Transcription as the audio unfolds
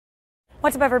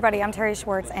What's up, everybody? I'm Terri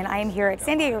Schwartz, and I am here at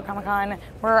San Diego Comic-Con.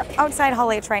 We're outside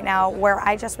Hall H right now, where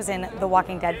I just was in the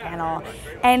Walking Dead panel.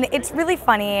 And it's really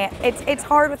funny. It's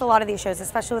hard with a lot of these shows,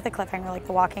 especially with a cliffhanger like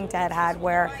The Walking Dead had,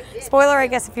 where, spoiler, I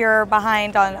guess, if you're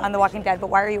behind on The Walking Dead,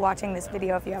 but why are you watching this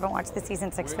video if you haven't watched the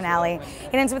season 6 finale?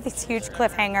 It ends with this huge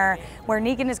cliffhanger where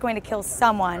Negan is going to kill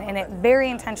someone, and it very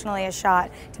intentionally is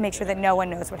shot to make sure that no one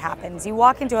knows what happens. You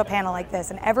walk into a panel like this,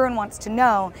 and everyone wants to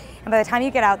know, and by the time you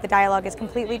get out, the dialogue is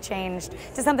completely changed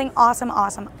to something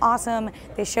awesome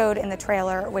they showed in the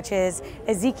trailer, which is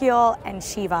Ezekiel and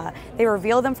Shiva. They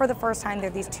reveal them for the first time. They're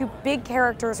these two big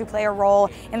characters who play a role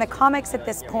in the comics at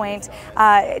this point.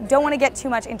 Don't want to get too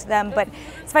much into them, but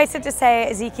suffice it to say,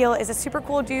 Ezekiel is a super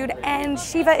cool dude and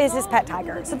Shiva is his pet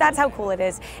tiger. So that's how cool it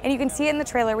is. And you can see it in the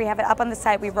trailer. We have it up on the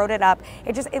site. We wrote it up.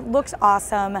 It looks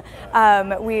awesome.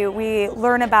 We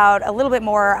learn about a little bit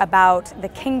more about the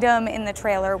kingdom in the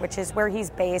trailer, which is where he's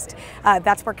based.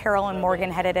 That's where Carol and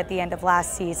Morgan headed at the end of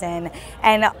last season.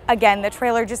 And again, the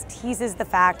trailer just teases the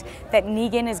fact that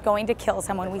Negan is going to kill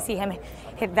someone. We see him,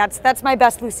 that's my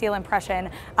best Lucille impression.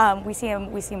 We see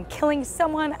him killing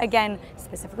someone, again,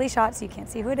 specifically shot so you can't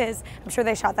see who it is. I'm sure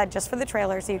they shot that just for the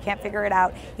trailer so you can't figure it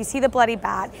out. You see the bloody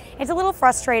bat. It's a little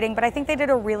frustrating, but I think they did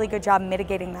a really good job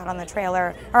mitigating that on the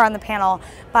trailer, or on the panel,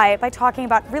 by talking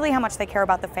about really how much they care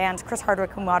about the fans. Chris Hardwick,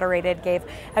 who moderated, gave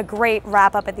a great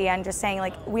wrap up at the end, just saying,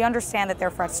 like, we understand that their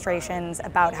frustrations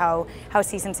about how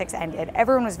season 6 ended.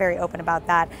 Everyone was very open about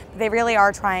that. They really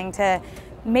are trying to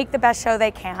make the best show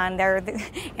they can.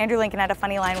 Andrew Lincoln had a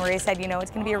funny line where he said, you know,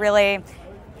 it's going to be a really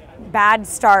bad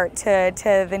start to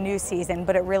the new season,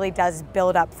 but it really does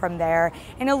build up from there.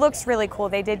 And it looks really cool.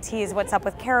 They did tease what's up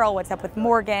with Carol, what's up with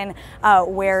Morgan,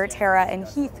 where Tara and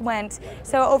Heath went.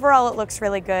 So overall, it looks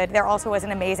really good. There also was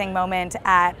an amazing moment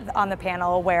on the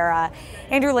panel where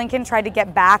Andrew Lincoln tried to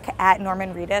get back at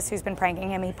Norman Reedus, who's been pranking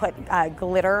him. He put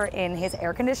glitter in his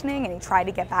air conditioning, and he tried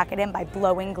to get back at him by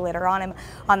blowing glitter on him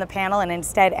on the panel, and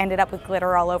instead ended up with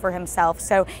glitter all over himself.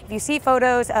 So if you see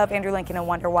photos of Andrew Lincoln and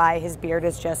wonder why his beard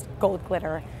is just gold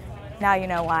glitter, now you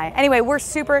know why. Anyway, we're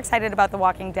super excited about The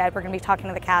Walking Dead. We're going to be talking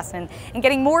to the cast and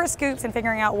getting more scoops and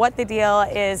figuring out what the deal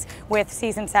is with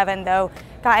season 7, though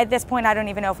at this point I don't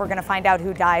even know if we're going to find out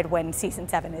who died when season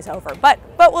 7 is over, but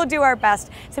we'll do our best.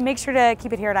 So make sure to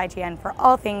keep it here at IGN for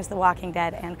all things The Walking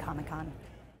Dead and Comic-Con.